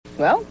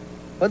Well,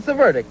 what's the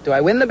verdict? Do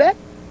I win the bet?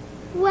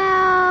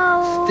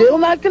 Well... Still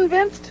not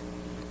convinced?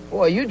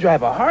 Boy, you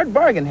drive a hard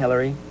bargain,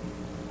 Hillary.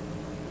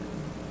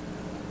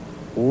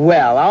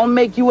 Well, I'll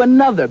make you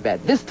another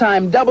bet. This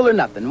time, double or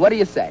nothing. What do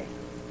you say?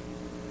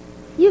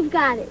 You've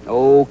got it.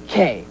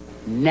 Okay.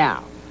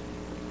 Now,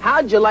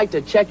 how'd you like to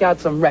check out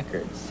some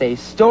records? Say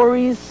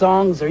stories,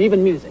 songs, or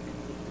even music?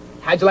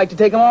 How'd you like to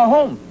take them all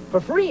home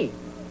for free?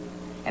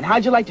 And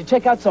how'd you like to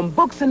check out some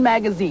books and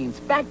magazines,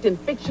 fact and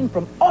fiction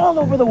from all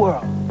over the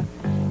world?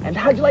 And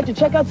how'd you like to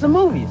check out some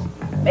movies?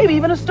 Maybe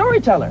even a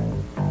storyteller.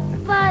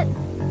 But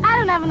I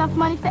don't have enough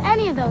money for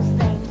any of those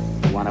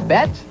things. You want to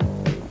bet?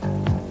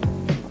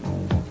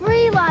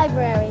 Free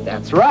library.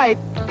 That's right.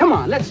 Come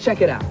on, let's check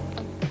it out.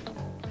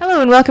 Hello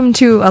and welcome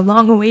to a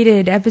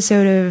long-awaited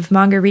episode of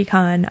Manga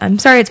Recon. I'm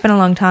sorry it's been a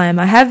long time.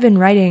 I have been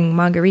writing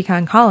Manga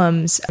Recon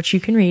columns, which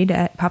you can read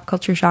at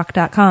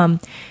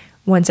popcultureshock.com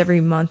once every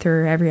month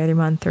or every other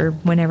month or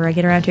whenever I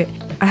get around to it.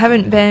 I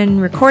haven't been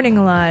recording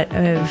a lot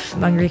of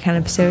Manga Recon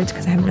episodes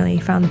because I haven't really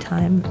found the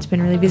time. It's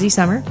been a really busy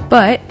summer,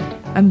 but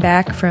I'm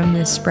back from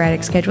this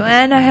sporadic schedule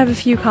and I have a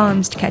few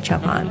columns to catch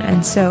up on.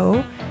 And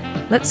so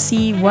let's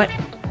see what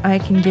I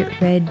can get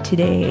read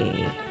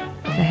today.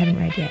 I haven't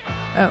read yet.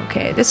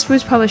 Okay, this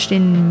was published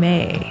in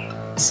May,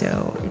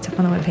 so it's up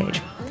on the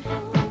webpage.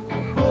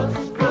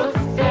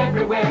 Books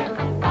everywhere,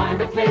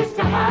 find a place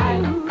to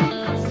hide.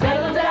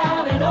 Settle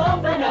down and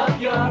open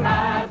up your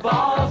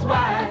eyeballs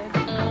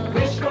wide.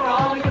 Wish for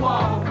all you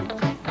want,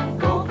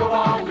 go for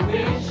all you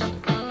wish.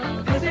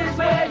 This is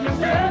where you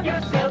serve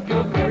yourself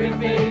your very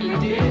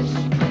favorite dish.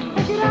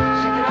 Check it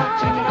out,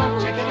 check it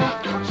out, check it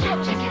out, check it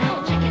out, check it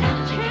out, check it out,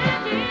 check it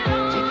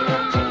out, check it out, check it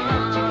out.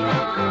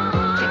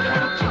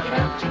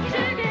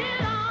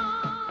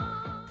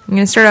 I'm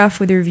going to start off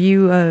with a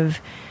review of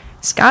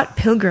Scott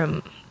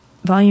Pilgrim,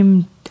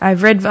 I'd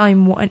read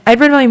volume 1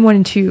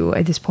 and 2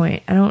 at this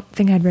point. I don't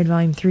think I'd read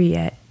volume 3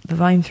 yet, but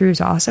volume 3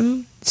 was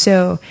awesome.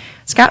 So,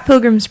 Scott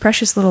Pilgrim's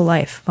Precious Little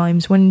Life,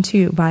 volumes 1 and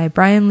 2 by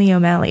Brian Lee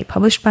O'Malley,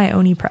 published by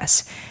Oni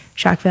Press,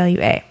 shock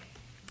value A.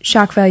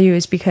 Shock value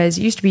is because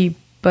it used to be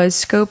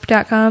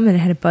buzzscope.com and it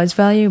had a buzz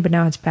value, but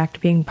now it's back to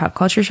being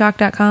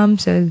popcultureshock.com,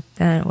 so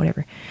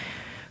whatever.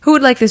 Who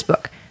would like this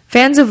book?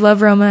 Fans of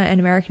Love Roma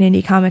and American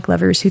indie comic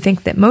lovers who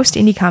think that most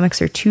indie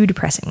comics are too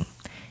depressing.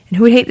 And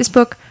who would hate this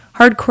book?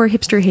 Hardcore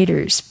hipster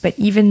haters, but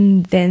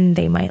even then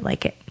they might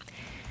like it.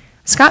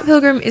 Scott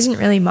Pilgrim isn't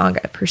really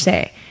manga, per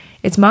se.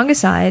 It's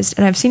manga-sized,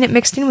 and I've seen it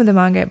mixed in with a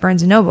manga at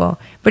Barnes & Noble,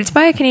 but it's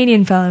by a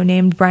Canadian fellow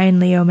named Brian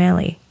Lee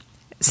O'Malley.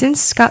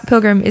 Since Scott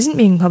Pilgrim isn't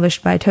being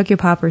published by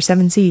Tokyopop or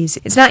Seven Seas,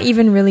 it's not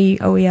even really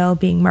OEL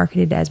being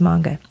marketed as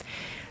manga.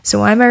 So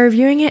why am I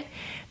reviewing it?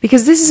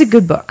 Because this is a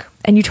good book,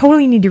 and you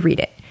totally need to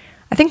read it.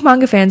 I think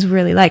manga fans will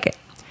really like it.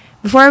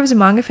 Before I was a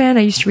manga fan,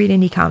 I used to read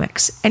indie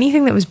comics.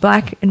 Anything that was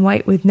black and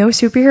white with no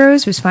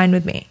superheroes was fine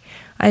with me.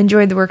 I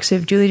enjoyed the works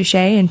of Julie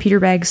Deshaies and Peter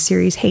Bagg's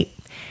series Hate.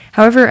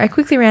 However, I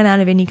quickly ran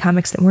out of indie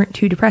comics that weren't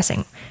too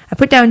depressing. I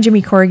put down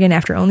Jimmy Corrigan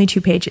after only 2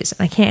 pages,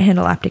 and I can't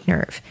handle Optic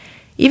Nerve.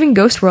 Even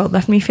Ghost World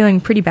left me feeling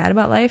pretty bad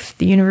about life,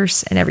 the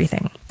universe, and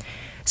everything.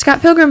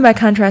 Scott Pilgrim, by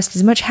contrast,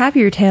 is a much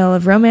happier tale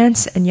of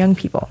romance and young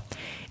people.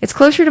 It's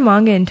closer to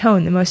manga in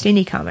tone than most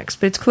indie comics,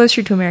 but it's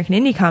closer to American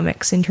indie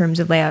comics in terms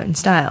of layout and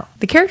style.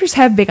 The characters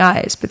have big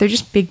eyes, but they're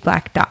just big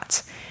black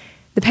dots.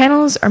 The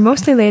panels are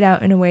mostly laid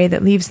out in a way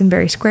that leaves them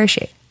very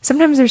square-shaped.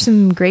 Sometimes there's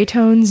some gray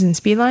tones and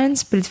speed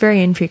lines, but it's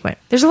very infrequent.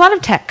 There's a lot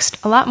of text,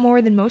 a lot more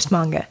than most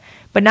manga,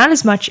 but not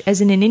as much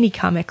as in an indie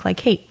comic like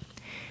Hate.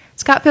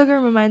 Scott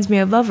Pilgrim reminds me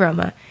of Love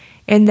Roma,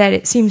 in that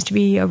it seems to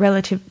be a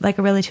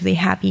relatively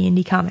happy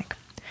indie comic.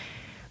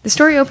 The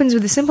story opens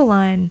with a simple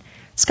line,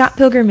 Scott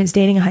Pilgrim is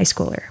dating a high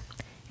schooler.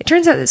 It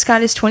turns out that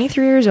Scott is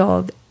 23 years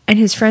old, and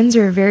his friends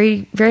are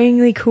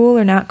varyingly cool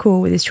or not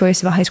cool with his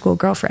choice of a high school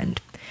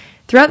girlfriend.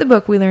 Throughout the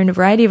book, we learn a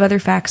variety of other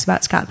facts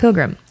about Scott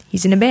Pilgrim.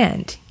 He's in a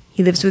band.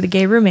 He lives with a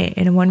gay roommate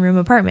in a one-room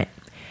apartment.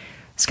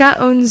 Scott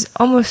owns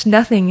almost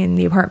nothing in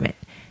the apartment.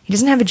 He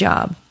doesn't have a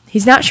job.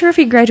 He's not sure if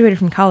he graduated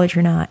from college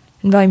or not,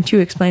 and Volume 2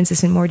 explains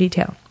this in more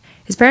detail.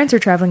 His parents are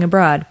traveling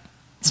abroad.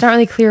 It's not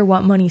really clear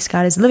what money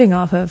Scott is living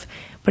off of,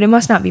 but it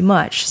must not be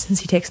much, since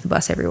he takes the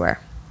bus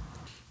everywhere.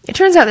 It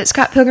turns out that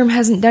Scott Pilgrim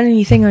hasn't done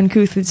anything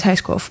uncouth with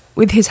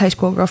his high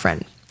school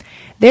girlfriend.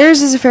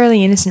 Theirs is a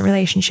fairly innocent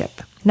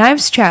relationship.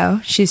 Knives Chow,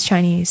 she's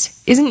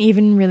Chinese, isn't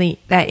even really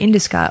that into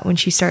Scott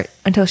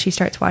until she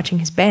starts watching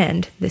his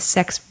band.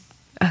 The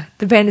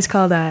band is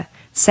called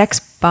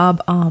Sex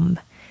Bob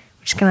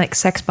which is kind of like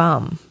Sex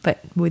Bomb, but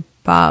with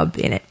Bob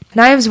in it.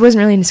 Knives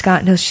wasn't really into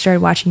Scott until she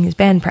started watching his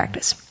band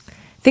practice.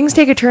 Things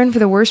take a turn for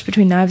the worse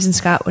between Knives and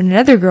Scott when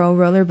another girl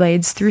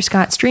rollerblades through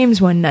Scott's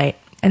dreams one night,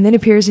 and then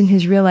appears in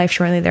his real life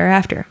shortly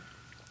thereafter.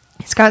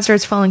 Scott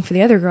starts falling for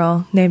the other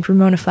girl, named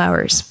Ramona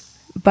Flowers,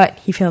 but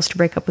he fails to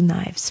break up with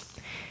Knives.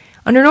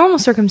 Under normal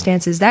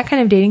circumstances, that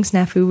kind of dating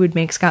snafu would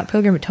make Scott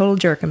Pilgrim a total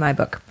jerk in my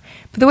book.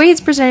 But the way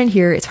it's presented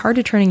here, it's hard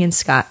to turn against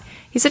Scott.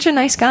 He's such a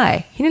nice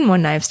guy. He didn't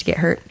want Knives to get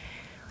hurt.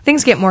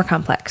 Things get more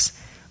complex.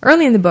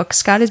 Early in the book,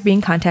 Scott is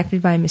being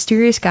contacted by a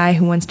mysterious guy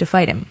who wants to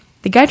fight him.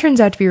 The guy turns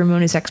out to be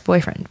Ramona's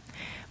ex-boyfriend.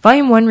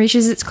 Volume 1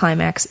 reaches its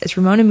climax as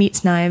Ramona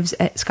meets Knives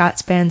at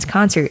Scott's band's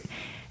concert,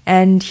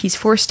 and he's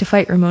forced to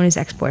fight Ramona's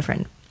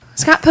ex-boyfriend.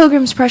 Scott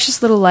Pilgrim's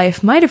precious little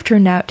life might have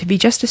turned out to be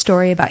just a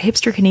story about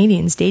hipster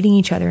Canadians dating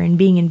each other and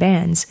being in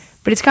bands,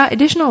 but it's got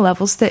additional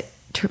levels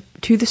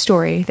to the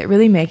story that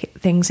really make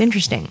things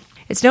interesting.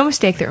 It's no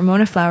mistake that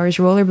Ramona Flowers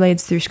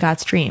rollerblades through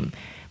Scott's dream.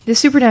 This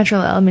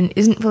supernatural element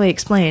isn't fully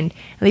explained,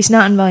 at least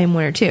not in Volume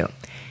 1 or 2.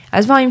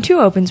 As Volume 2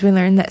 opens, we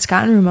learn that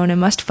Scott and Ramona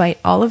must fight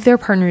all of their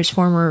partners'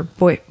 former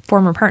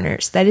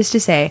partners. That is to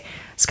say,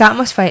 Scott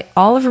must fight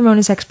all of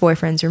Ramona's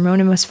ex-boyfriends,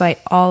 Ramona must fight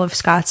all of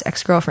Scott's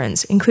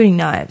ex-girlfriends, including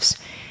Knives.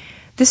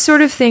 This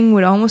sort of thing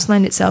would almost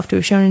lend itself to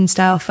a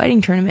shonen-style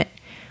fighting tournament.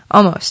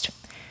 Almost.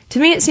 To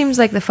me, it seems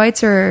like the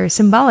fights are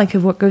symbolic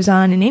of what goes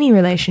on in any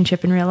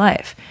relationship in real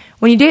life.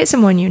 When you date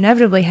someone, you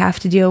inevitably have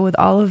to deal with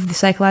all of the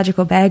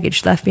psychological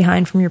baggage left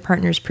behind from your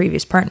partner's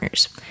previous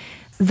partners.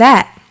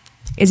 That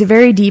is a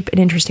very deep and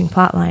interesting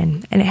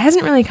plotline, and it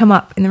hasn't really come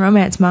up in the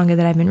romance manga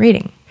that I've been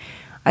reading.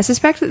 I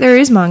suspect that there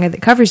is manga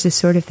that covers this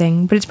sort of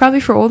thing, but it's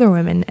probably for older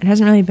women and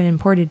hasn't really been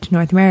imported to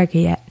North America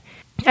yet.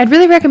 I'd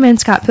really recommend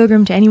Scott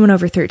Pilgrim to anyone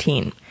over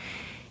 13.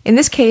 In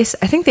this case,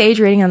 I think the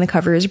age rating on the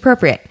cover is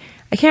appropriate.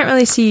 I can't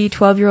really see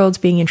 12-year-olds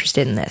being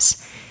interested in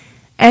this.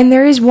 And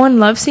there is one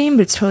love scene,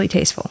 but it's totally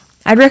tasteful.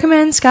 I'd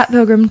recommend Scott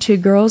Pilgrim to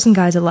girls and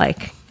guys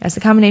alike, as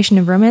the combination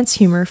of romance,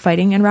 humor,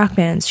 fighting, and rock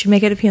bands should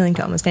make it appealing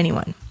to almost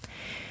anyone.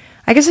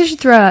 I guess I should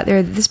throw out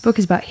there that this book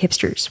is about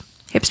hipsters.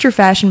 Hipster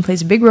fashion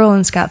plays a big role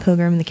in Scott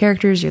Pilgrim, and the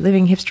characters are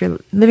living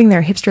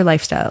their hipster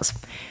lifestyles.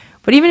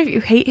 But even if you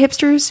hate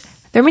hipsters,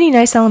 there are many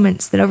nice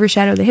elements that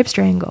overshadow the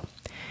hipster angle.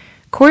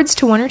 Chords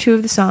to one or two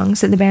of the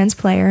songs that the bands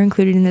play are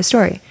included in the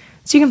story,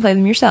 so you can play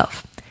them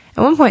yourself.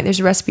 At one point, there's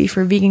a recipe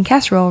for a vegan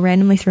casserole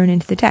randomly thrown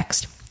into the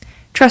text.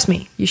 Trust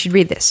me, you should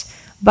read this.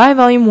 Buy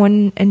Volume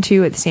 1 and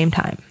 2 at the same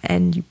time,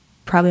 and you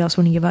probably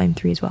also want to get Volume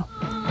 3 as well.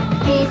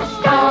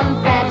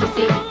 Keystone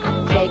Fantasy,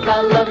 take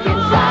a look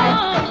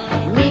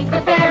inside. Meet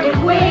the fairy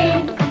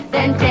queen,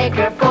 then take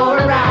her for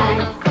a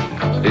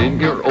ride. In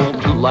your old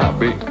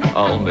jalopy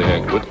on the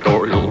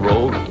Equatorial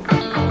Road.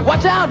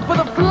 Watch out for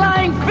the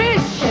flying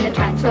fish! In a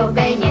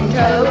Transylvanian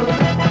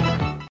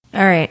toad.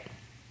 Alright,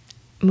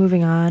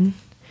 moving on.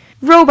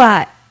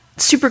 Robot!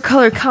 Super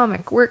color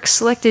comic, work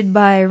selected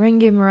by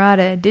Renge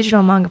Murata,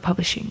 Digital Manga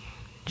Publishing.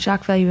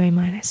 Shock value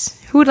A-.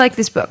 Who would like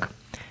this book?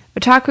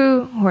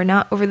 Otaku who are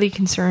not overly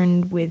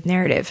concerned with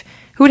narrative.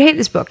 Who would hate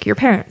this book? Your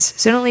parents,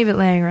 so don't leave it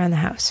laying around the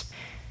house.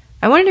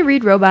 I wanted to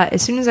read Robot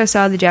as soon as I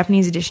saw the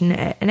Japanese edition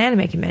at an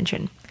anime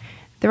convention.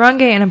 The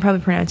Renge, and I'm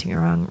probably pronouncing it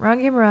wrong,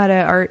 Renge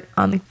Murata art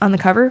on the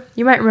cover.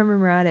 You might remember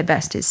Murata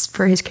best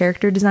for his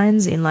character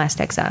designs in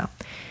Last Exile.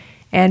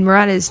 And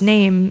Murata's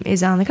name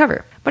is on the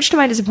cover. Much to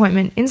my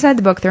disappointment, inside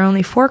the book there are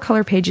only 4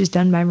 color pages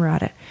done by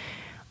Murata.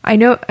 I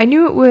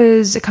knew it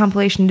was a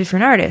compilation of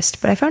different artists,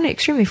 but I found it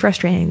extremely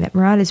frustrating that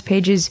Murata's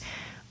pages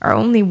are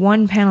only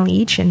 1 panel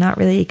each and not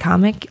really a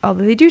comic,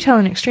 although they do tell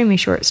an extremely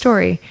short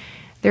story.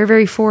 They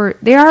are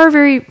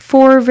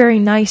 4 very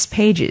nice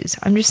pages.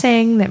 I'm just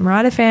saying that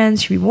Murata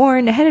fans should be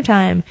warned ahead of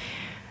time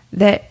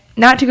that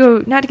not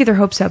to get their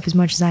hopes up as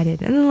much as I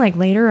did. And then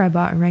later I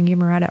bought a Renge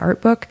Murata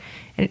art book,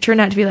 and it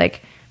turned out to be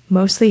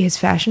mostly his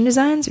fashion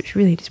designs. It was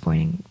really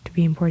disappointing to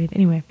be imported.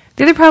 Anyway,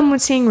 the other problem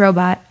with seeing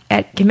Robot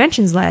at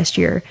conventions last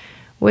year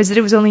was that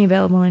it was only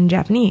available in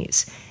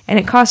Japanese, and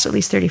it cost at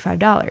least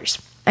 $35.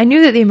 I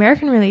knew that the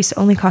American release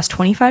only cost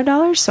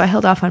 $25, so I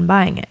held off on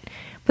buying it.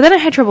 But then I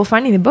had trouble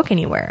finding the book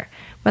anywhere.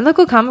 My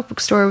local comic book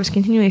store was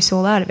continually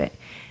sold out of it,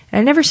 and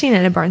I'd never seen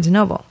it at Barnes &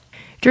 Noble.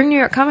 During New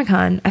York Comic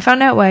Con, I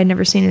found out why I'd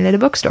never seen it at a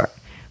bookstore.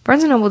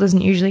 Barnes & Noble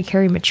doesn't usually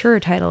carry mature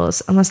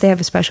titles unless they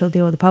have a special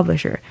deal with the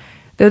publisher,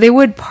 though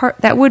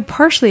that would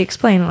partially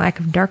explain a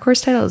lack of Dark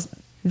Horse titles.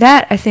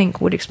 That, I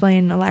think, would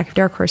explain a lack of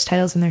Dark Horse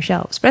titles in their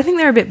shelves. But I think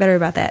they're a bit better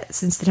about that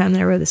since the time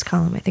that I wrote this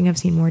column. I think I've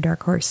seen more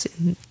Dark Horse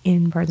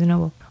in Barnes &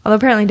 Noble. Although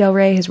apparently Del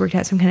Rey has worked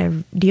out some kind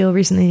of deal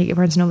recently to get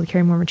Barnes & Noble to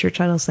carry more mature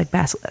titles like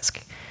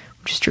Basilisk,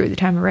 which is true at the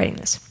time of writing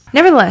this.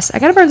 Nevertheless, I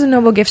got a Barnes &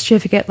 Noble gift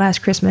certificate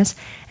last Christmas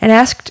and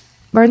asked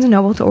Barnes &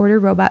 Noble to order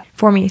Robot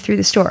for me through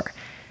the store.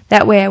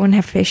 That way I wouldn't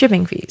have to pay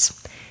shipping fees.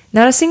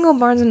 Not a single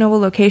Barnes & Noble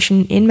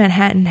location in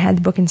Manhattan had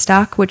the book in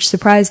stock, which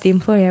surprised the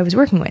employee I was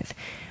working with.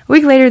 A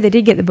week later, they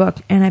did get the book,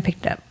 and I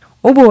picked it up.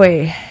 Oh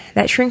boy,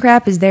 that shrink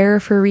wrap is there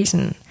for a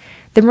reason.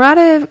 The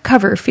Murata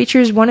cover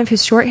features one of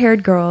his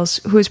short-haired girls,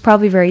 who is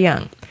probably very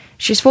young.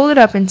 She's folded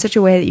up in such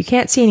a way that you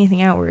can't see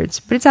anything outwards,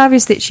 but it's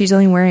obvious that she's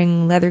only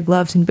wearing leather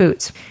gloves and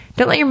boots.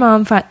 Don't let your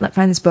mom find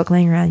this book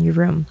laying around in your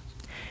room.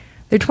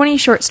 There are 20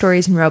 short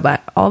stories in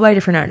Robot, all by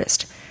different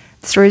artists.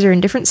 The stories are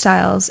in different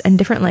styles and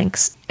different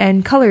lengths,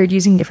 and colored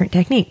using different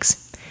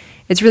techniques.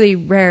 It's really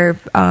rare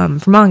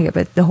for manga,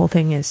 but the whole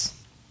thing is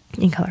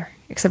in color,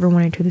 except for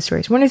 1 or 2 of the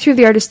stories. 1 or 2 of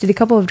the artists did a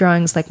couple of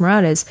drawings like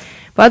Murata's,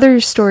 but other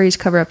stories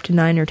cover up to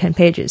 9 or 10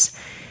 pages.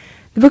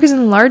 The book is in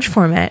a large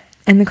format,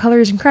 and the color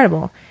is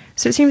incredible,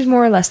 so it seems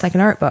more or less like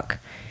an art book.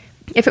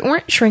 If it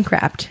weren't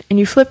shrink-wrapped, and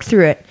you flipped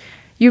through it,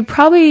 you'd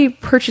probably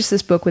purchase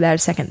this book without a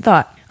second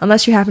thought,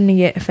 unless you happen to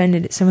get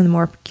offended at some of the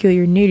more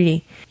peculiar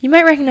nudity. You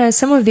might recognize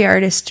some of the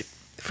artist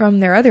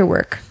from their other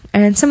work,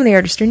 and some of the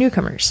artists are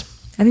newcomers.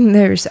 I think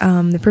there's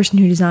the person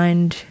who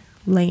designed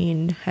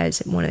Lane has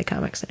one of the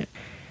comics in it.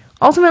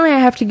 Ultimately, I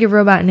have to give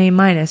Robot an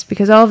A-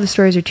 because all of the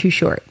stories are too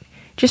short.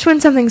 Just when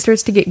something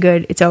starts to get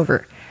good, it's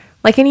over.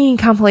 Like any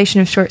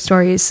compilation of short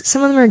stories,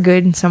 some of them are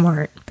good and some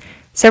aren't.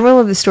 Several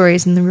of the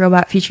stories in the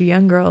Robot feature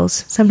young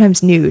girls,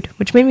 sometimes nude,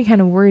 which made me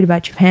kind of worried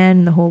about Japan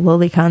and the whole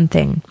lolicon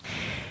thing.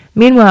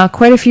 Meanwhile,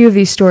 quite a few of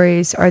these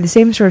stories are the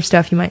same sort of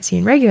stuff you might see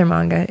in regular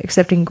manga,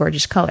 except in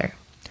gorgeous color.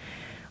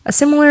 A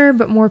similar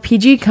but more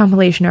PG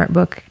compilation art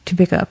book to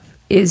pick up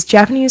is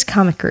Japanese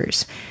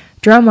Comicers.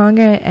 Draw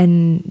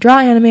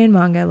anime and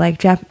manga like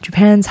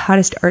Japan's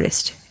Hottest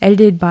Artist,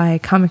 edited by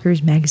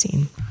Comicers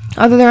magazine.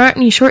 Although there aren't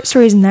any short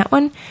stories in that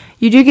one,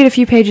 you do get a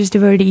few pages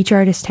devoted to each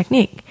artist's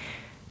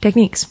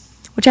techniques,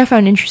 which I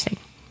found interesting.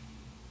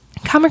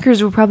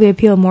 Comicers will probably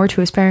appeal more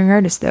to aspiring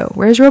artists, though,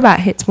 whereas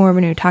Robot hits more of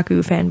an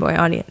otaku fanboy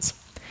audience.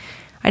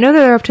 I know that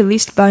they're up to at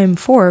least Volume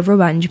 4 of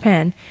Robot in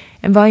Japan,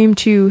 and Volume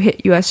 2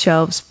 hit US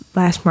shelves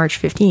last March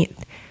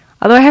 15th.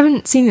 Although I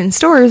haven't seen it in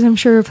stores, I'm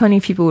sure plenty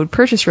of people would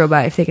purchase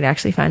Robot if they could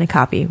actually find a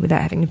copy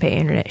without having to pay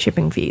internet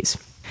shipping fees.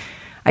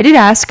 I did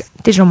ask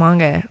Digital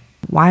Manga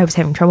why I was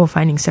having trouble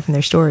finding stuff in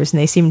their stores, and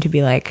they seemed to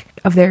be like,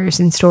 of theirs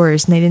in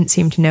stores, and they didn't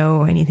seem to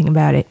know anything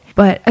about it.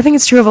 But I think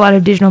it's true of a lot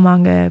of digital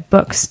manga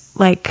books,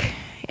 like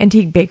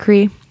Antique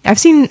Bakery. I've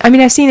seen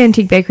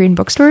Antique Bakery in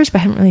bookstores, but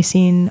I haven't really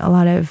seen a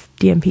lot of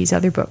DMP's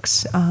other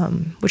books,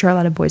 which are a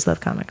lot of Boys Love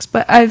Comics.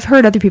 But I've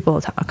heard other people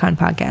talk on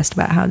podcasts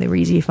about how they were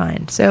easy to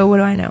find, so what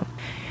do I know?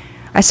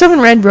 I still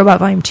haven't read Robot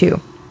Volume 2.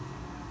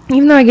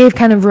 Even though I gave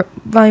kind of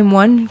Volume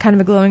 1 kind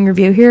of a glowing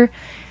review here,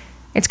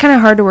 it's kind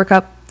of hard to work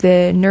up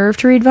the nerve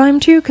to read Volume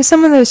 2, because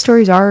some of those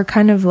stories are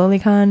kind of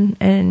lolicon,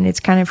 and it's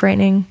kind of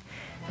frightening,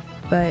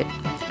 but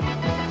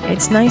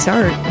it's nice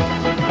art.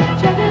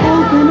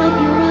 Open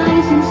up your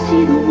eyes and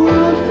see the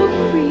world for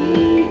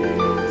free.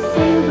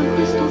 Sail the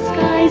crystal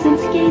skies and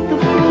skate the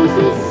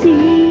frozen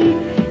sea.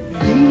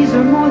 These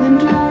are more than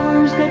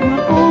doors that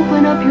will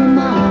open up your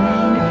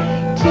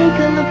mind. Take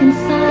a look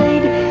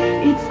inside,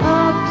 it's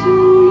up to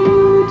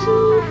you to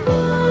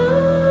find.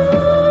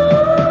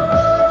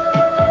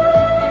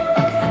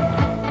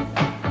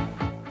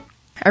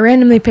 I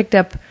randomly picked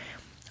up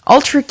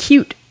Ultra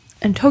Cute,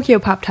 a Tokyo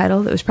Pop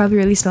title that was probably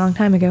released a long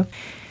time ago.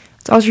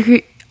 It's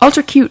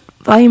Ultra Cute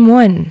Volume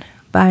 1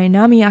 by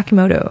Nami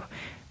Akimoto.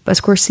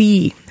 Buzzcore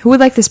C. Who would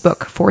like this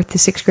book? 4th to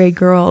 6th grade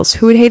girls.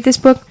 Who would hate this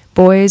book?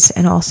 Boys,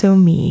 and also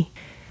me.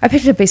 I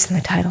picked it up based on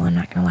the title, I'm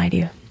not going to lie to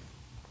you.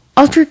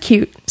 Ultra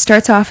Cute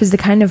starts off as the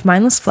kind of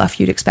mindless fluff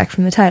you'd expect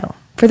from the title.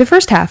 For the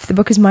first half, the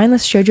book is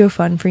mindless shoujo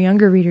fun for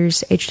younger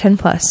readers aged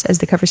 10+, as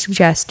the cover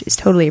suggests, is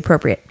totally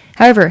appropriate.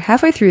 However,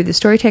 halfway through, the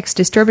story takes a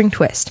disturbing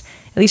twist,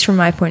 at least from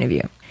my point of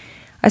view.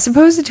 I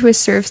suppose the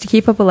twist serves to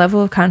keep up a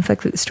level of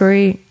conflict that the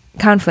story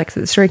can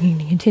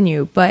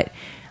continue, but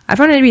I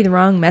found it to be the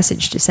wrong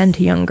message to send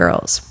to young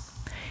girls.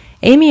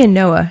 Amy and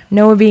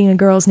Noah being a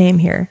girl's name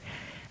here,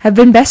 have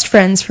been best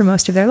friends for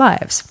most of their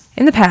lives.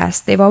 In the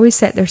past, they've always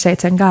set their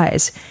sights on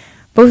guys,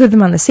 both of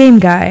them on the same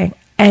guy,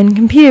 and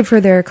competed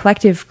for their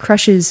collective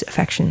crushes'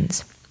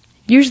 affections.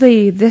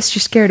 Usually, this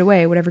just scared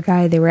away whatever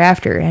guy they were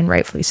after, and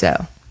rightfully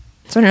so.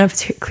 So I don't know if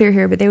it's clear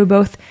here, but they would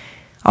both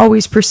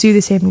always pursue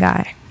the same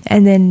guy,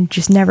 and then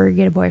just never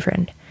get a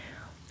boyfriend.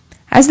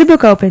 As the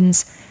book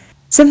opens,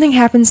 something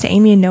happens to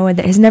Amy and Noah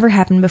that has never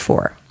happened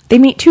before. They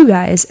meet two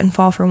guys and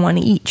fall for one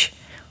each.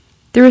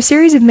 Through a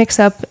series of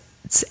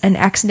mix-ups and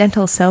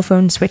accidental cell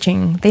phone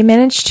switching, they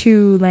manage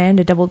to land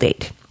a double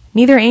date.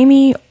 Neither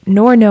Amy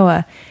nor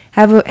Noah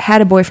have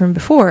had a boyfriend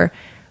before,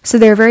 so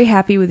they're very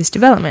happy with this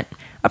development.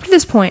 Up to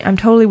this point, I'm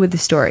totally with the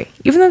story.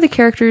 Even though the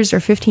characters are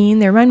 15,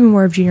 they remind me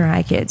more of junior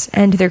high kids,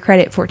 and to their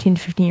credit, 14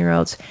 to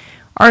 15-year-olds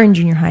are in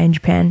junior high in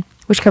Japan,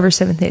 which covers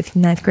 7th, 8th,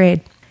 and 9th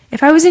grade.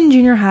 If I was in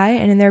junior high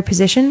and in their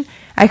position,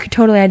 I could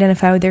totally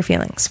identify with their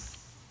feelings.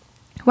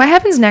 What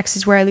happens next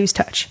is where I lose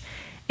touch.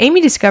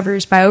 Amy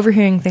discovers, by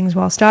overhearing things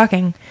while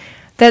stalking,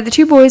 that the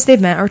two boys they've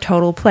met are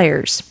total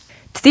players.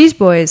 To these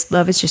boys,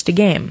 love is just a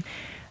game.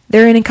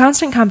 They're in a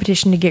constant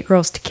competition to get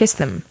girls to kiss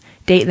them,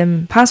 date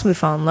them, possibly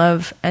fall in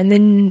love, and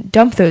then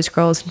dump those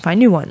girls and find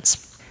new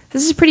ones.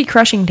 This is pretty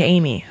crushing to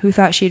Amy, who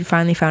thought she had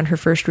finally found her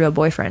first real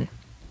boyfriend.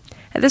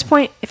 At this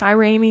point, if I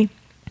were Amy,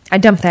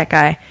 I'd dump that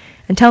guy,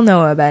 and tell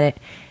Noah about it,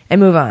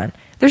 and move on.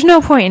 There's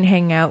no point in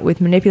hanging out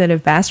with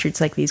manipulative bastards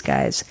like these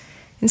guys.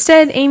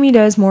 Instead, Amy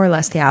does more or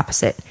less the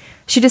opposite.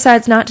 She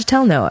decides not to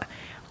tell Noah.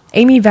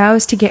 Amy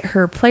vows to get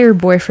her player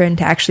boyfriend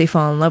to actually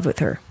fall in love with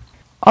her.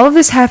 All of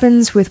this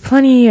happens with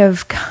plenty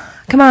of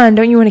 "come on,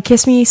 don't you want to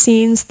kiss me"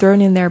 scenes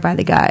thrown in there by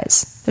the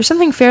guys. There's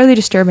something fairly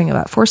disturbing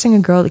about forcing a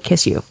girl to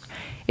kiss you.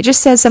 It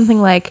just says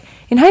something like,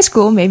 in high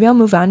school, maybe I'll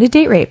move on to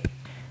date rape.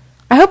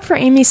 I hope for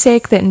Amy's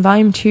sake that in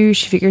Volume 2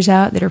 she figures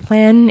out that her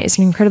plan is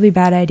an incredibly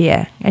bad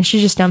idea, and she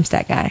just dumps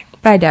that guy.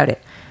 But I doubt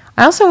it.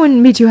 I also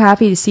wouldn't be too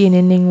happy to see an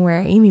ending where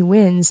Amy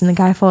wins and the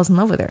guy falls in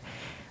love with her.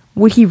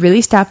 Would he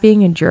really stop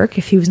being a jerk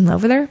if he was in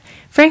love with her?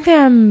 Frankly,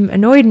 I'm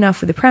annoyed enough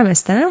with the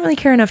premise that I don't really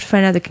care enough to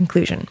find out the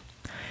conclusion.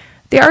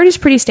 The art is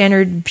pretty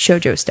standard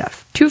shoujo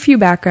stuff. Too few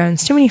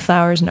backgrounds, too many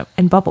flowers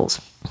and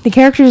bubbles. The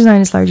character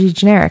design is largely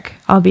generic,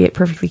 albeit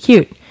perfectly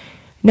cute.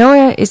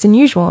 Noah is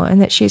unusual in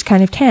that she is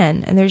kind of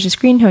tan, and there's a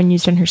screen tone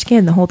used on her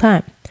skin the whole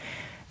time.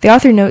 The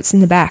author notes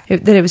in the back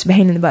that it was a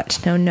pain in the butt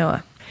to know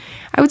Noah.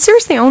 I would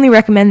seriously only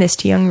recommend this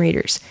to young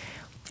readers.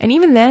 And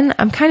even then,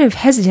 I'm kind of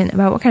hesitant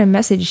about what kind of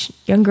message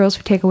young girls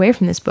would take away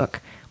from this book,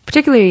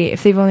 particularly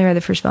if they've only read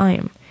the first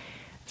volume.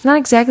 It's not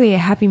exactly a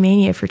happy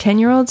mania for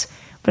 10-year-olds,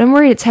 but I'm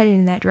worried it's headed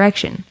in that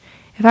direction.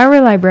 If I were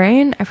a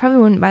librarian, I probably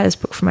wouldn't buy this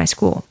book for my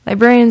school.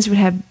 Librarians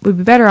would be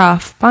better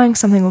off buying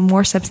something with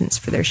more substance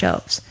for their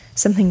shelves.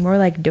 Something more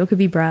like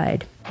Dokubi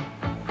Bride.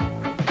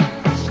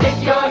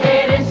 Stick your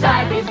head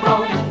inside these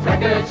bones,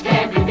 records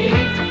can't be beat.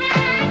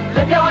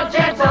 Live your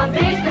jets on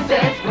these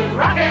cassettes with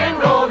rock and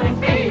rolling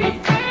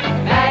feet.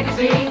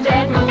 Magazines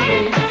and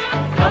movies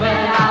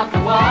coming out the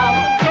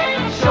wall.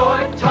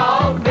 Short,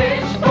 tall,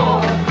 rich,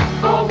 poor,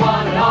 for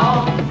one and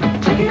all.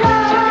 Check it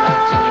out. Check it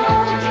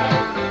out.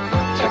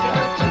 Check it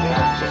out. Check it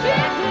out.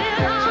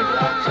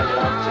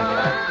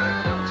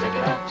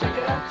 Check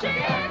it out. Check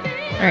it out.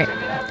 Alright.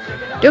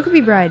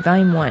 Dokubi Bride,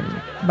 Volume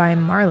 1, by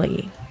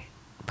Marley.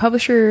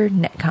 Publisher,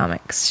 Net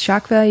Comics.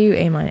 Shock value,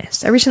 A-.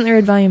 I recently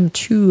read Volume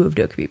 2 of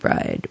Dokubi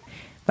Bride,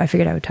 but I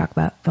figured I would talk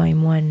about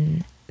Volume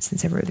 1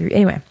 since I wrote the review.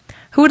 Anyway,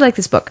 who would like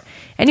this book?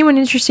 Anyone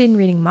interested in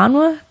reading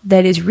manhwa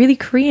that is really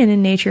Korean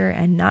in nature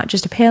and not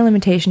just a pale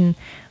imitation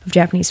of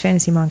Japanese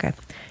fantasy manga?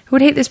 Who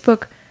would hate this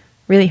book?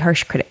 Really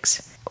harsh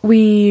critics.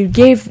 We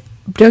gave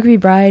Dokubi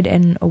Bride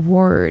an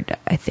award,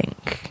 I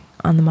think,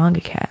 on the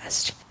Manga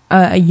Cast.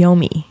 A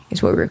Yomi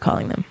is what we were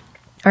calling them.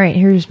 Alright,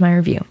 here's my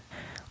review.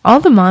 All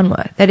the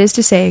manhwa, that is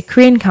to say,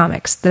 Korean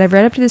comics, that I've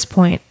read up to this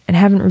point and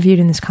haven't reviewed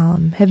in this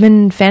column, have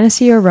been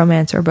fantasy or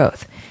romance or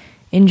both,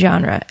 in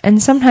genre,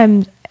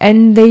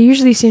 and they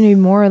usually seem to be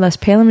more or less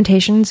pale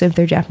imitations of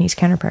their Japanese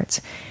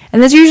counterparts.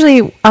 And that's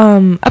usually,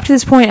 up to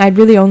this point, I'd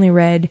really only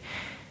read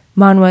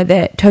manhwa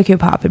that Tokyo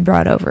Pop had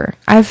brought over.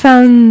 I've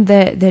found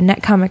that the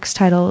Net Comics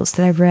titles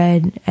that I've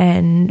read,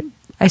 and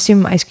I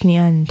assume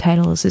Ice-Kunyan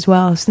titles as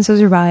well, since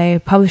those are by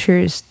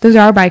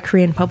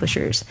Korean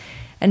publishers,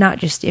 and not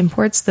just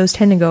imports, those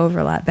tend to go over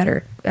a lot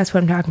better. That's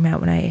what I'm talking about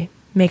when I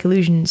make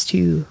allusions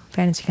to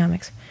fantasy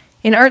comics.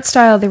 In art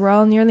style, they were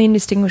all nearly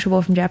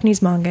indistinguishable from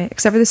Japanese manga,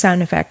 except for the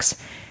sound effects,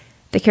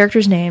 the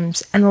characters'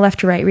 names, and the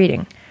left-to-right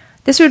reading.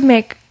 This would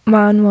make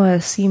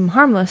manhwa seem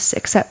harmless,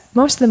 except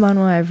most of the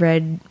manhwa I've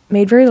read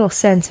made very little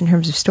sense in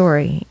terms of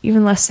story,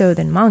 even less so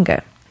than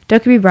manga.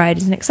 Dokubi Bride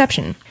is an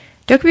exception.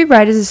 Dokubi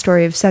Bride is the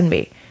story of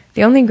Sunbi,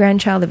 the only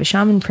grandchild of a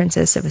shaman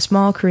princess of a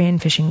small Korean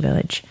fishing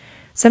village.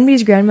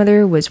 Sunbi's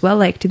grandmother was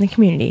well-liked in the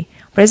community,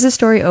 but as the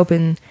story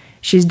opened,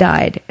 she's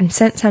died, and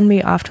sent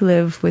Sunbi off to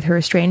live with her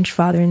estranged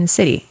father in the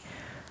city.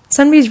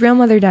 Sunbi's real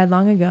mother died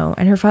long ago,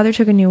 and her father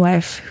took a new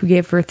wife who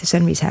gave birth to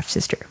Sunbi's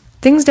half-sister.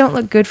 Things don't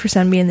look good for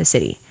Sunbi in the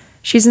city.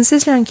 She's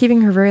insistent on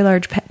keeping her very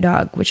large pet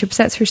dog, which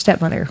upsets her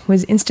stepmother, who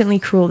is instantly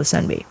cruel to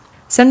Sunbi.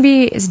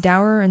 Sunbi is a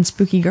dour and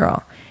spooky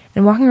girl,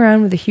 and walking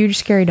around with a huge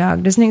scary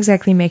dog doesn't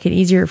exactly make it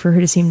easier for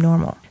her to seem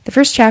normal. The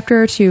first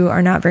chapter or two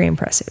are not very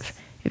impressive.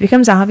 It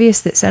becomes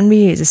obvious that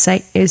Sunbi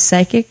is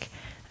psychic,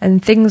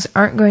 and things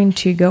aren't going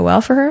to go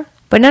well for her,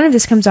 but none of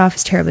this comes off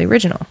as terribly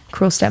original.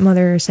 Cruel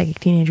stepmother,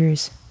 psychic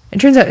teenagers. It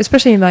turns out,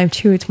 especially in Volume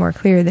 2, it's more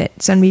clear that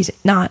Sunbi's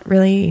not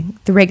really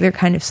the regular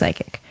kind of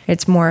psychic.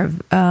 It's more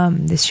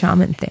of this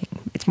shaman thing.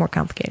 It's more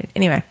complicated.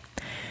 Anyway,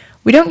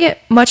 we don't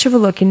get much of a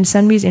look into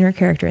Sunbi's inner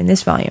character in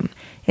this volume.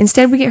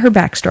 Instead, we get her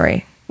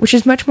backstory, which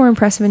is much more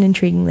impressive and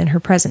intriguing than her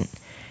present.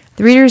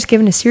 The reader is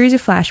given a series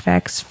of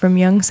flashbacks from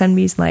young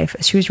Sunbi's life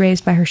as she was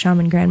raised by her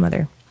shaman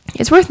grandmother.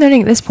 It's worth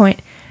noting at this point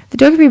that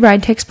Dokubi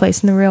Bride takes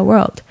place in the real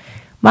world.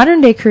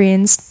 Modern-day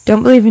Koreans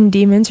don't believe in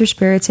demons or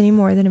spirits any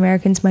more than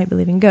Americans might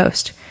believe in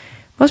ghosts.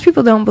 Most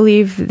people don't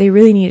believe they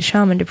really need a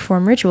shaman to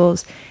perform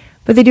rituals,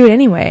 but they do it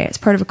anyway as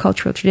part of a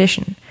cultural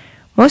tradition.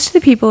 Most of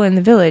the people in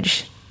the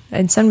village,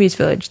 in Sunbi's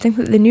village, think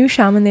that the new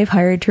shaman they've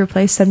hired to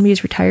replace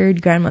Sunbi's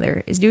retired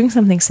grandmother is doing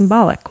something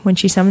symbolic when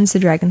she summons the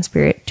dragon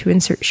spirit to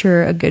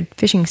ensure a good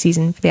fishing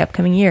season for the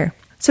upcoming year.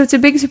 So it's a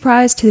big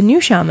surprise to the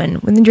new shaman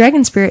when the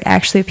dragon spirit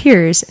actually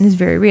appears and is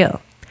very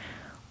real.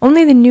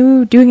 Only the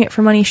new doing it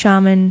for money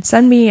shaman,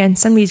 Sunbi, and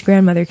Sunbi's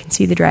grandmother can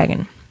see the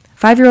dragon.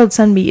 5-year-old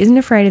Sunbi isn't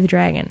afraid of the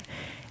dragon,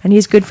 and he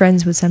is good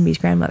friends with Sunbi's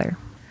grandmother.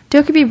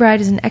 Dokubi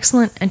Bride is an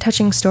excellent and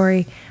touching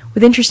story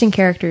with interesting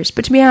characters,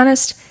 but to be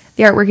honest,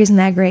 the artwork isn't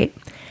that great.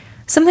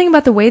 Something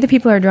about the way the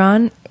people are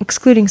drawn,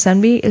 excluding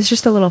Sunbi, is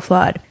just a little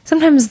flawed.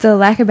 Sometimes the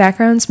lack of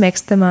backgrounds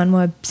makes the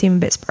manhwa seem a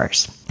bit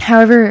sparse.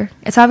 However,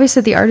 it's obvious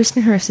that the artist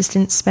and her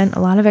assistant spent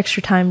a lot of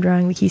extra time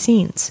drawing the key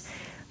scenes.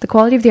 The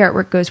quality of the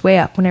artwork goes way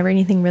up whenever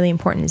anything really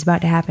important is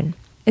about to happen.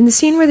 In the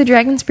scene where the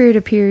dragon spirit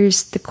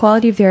appears, the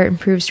quality of the art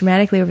improves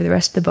dramatically over the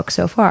rest of the book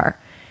so far.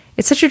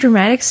 It's such a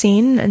dramatic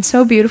scene, and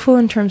so beautiful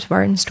in terms of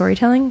art and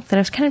storytelling, that I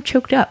was kind of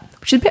choked up,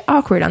 which is a bit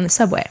awkward on the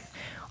subway.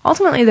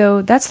 Ultimately,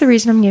 though, that's the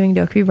reason I'm giving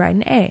Dokubi Bride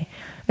an A.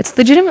 It's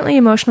legitimately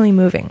emotionally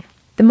moving.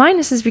 The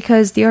minus is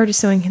because the art is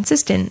so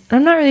inconsistent, and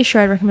I'm not really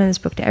sure I'd recommend this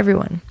book to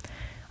everyone.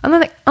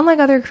 Unlike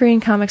other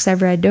Korean comics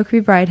I've read,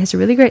 Dokkaebi Bride has a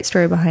really great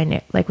story behind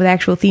it, like with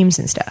actual themes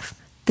and stuff.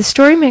 The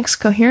story makes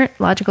coherent,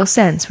 logical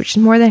sense, which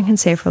is more than I can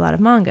say for a lot of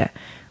manga.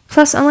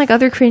 Plus, unlike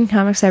other Korean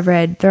comics I've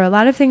read, there are a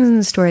lot of things in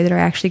the story that are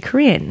actually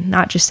Korean,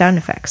 not just sound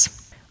effects.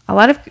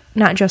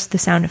 Not just the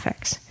sound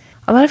effects.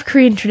 A lot of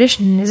Korean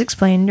tradition is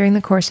explained during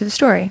the course of the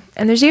story,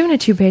 and there's even a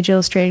 2-page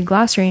illustrated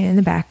glossary in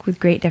the back with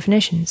great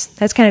definitions.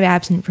 That's kind of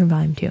absent from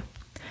Volume 2.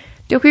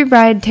 Dokkaebi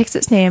Bride takes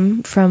its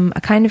name from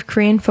a kind of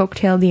Korean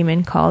folktale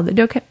demon called a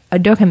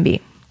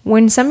dokkaebi.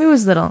 When Sunbi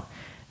was little,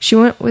 she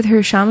went with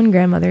her shaman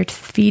grandmother to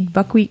feed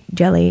buckwheat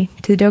jelly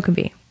to the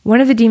dokkaebi. One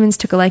of the demons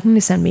took a liking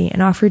to Sunbi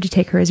and offered to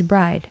take her as a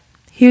bride.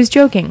 He was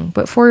joking,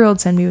 but 4-year-old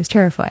Sunbi was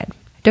terrified.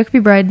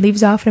 Dokkaebi Bride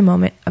leaves off in a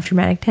moment of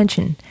dramatic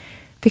tension.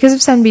 Because of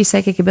Sunbi's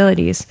psychic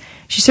abilities,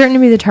 she's certain to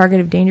be the target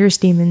of dangerous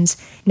demons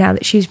now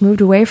that she's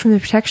moved away from the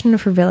protection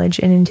of her village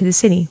and into the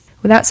city.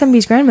 Without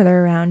Sunbi's grandmother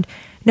around,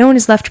 no one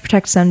is left to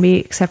protect Sunbi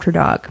except her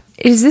dog.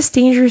 It is this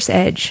dangerous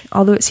edge,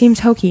 although it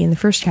seems hokey in the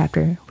first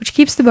chapter, which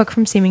keeps the book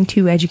from seeming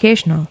too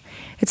educational.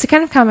 It's the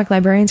kind of comic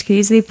librarians could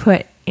easily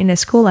put in a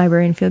school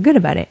library and feel good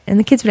about it, and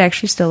the kids would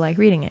actually still like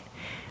reading it.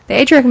 The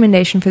age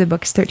recommendation for the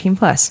book is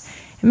 13+,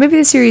 and maybe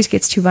the series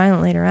gets too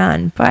violent later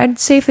on, but I'd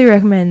safely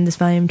recommend this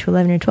volume to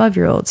 11 or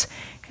 12-year-olds.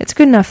 It's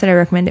good enough that I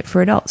recommend it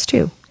for adults,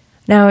 too.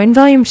 Now, in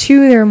Volume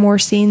 2, there are more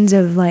scenes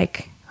of,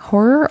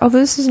 horror, although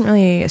this isn't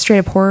really a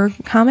straight-up horror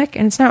comic,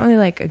 and it's not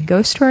really, a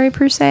ghost story,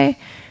 per se,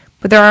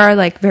 but there are,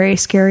 very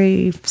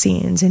scary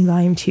scenes in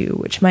Volume 2,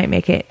 which might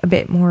make it a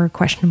bit more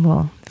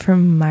questionable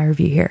from my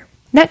review here.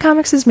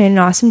 Netcomics has made an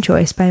awesome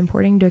choice by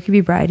importing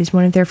Dokkaebi Bride as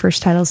one of their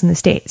first titles in the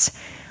States.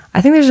 I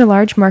think there's a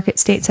large market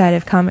stateside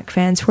of comic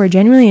fans who are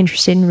genuinely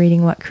interested in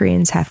reading what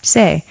Koreans have to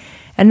say,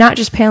 and not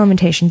just pale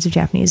imitations of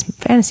Japanese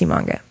fantasy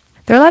manga.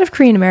 There are a lot of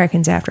Korean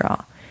Americans, after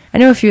all. I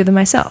know a few of them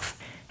myself.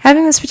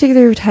 Having this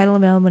particular title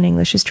available in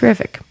English is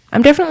terrific.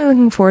 I'm definitely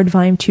looking forward to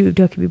Volume 2 of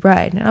Dokkaebi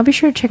Bride, and I'll be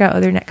sure to check out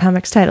other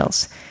Netcomics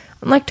titles.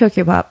 Unlike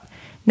Tokyopop,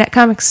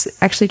 Netcomics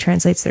actually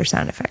translates their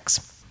sound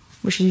effects,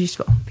 which is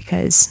useful,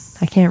 because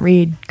I can't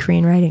read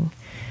Korean writing.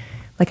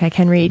 Like I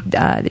can read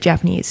the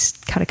Japanese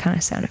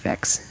katakana sound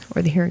effects,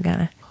 or the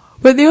hiragana.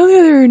 But the only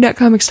other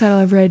Netcomics title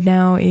I've read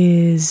now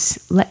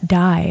is Let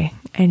Die,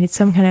 and it's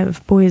some kind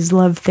of boys'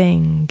 love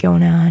thing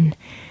going on.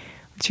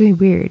 It's really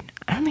weird.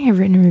 I don't think I've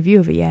written a review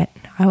of it yet.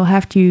 I will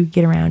have to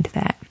get around to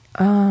that.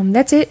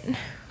 That's it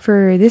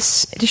for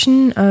this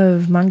edition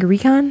of Manga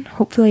Recon.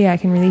 Hopefully I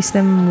can release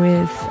them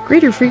with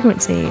greater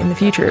frequency in the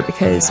future,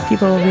 because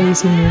people really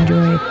seem to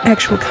enjoy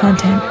actual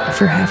content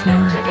for half an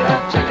hour.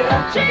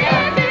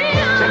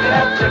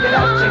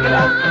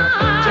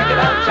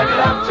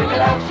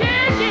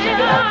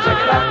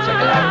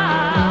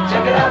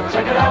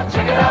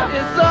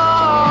 It's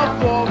all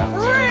for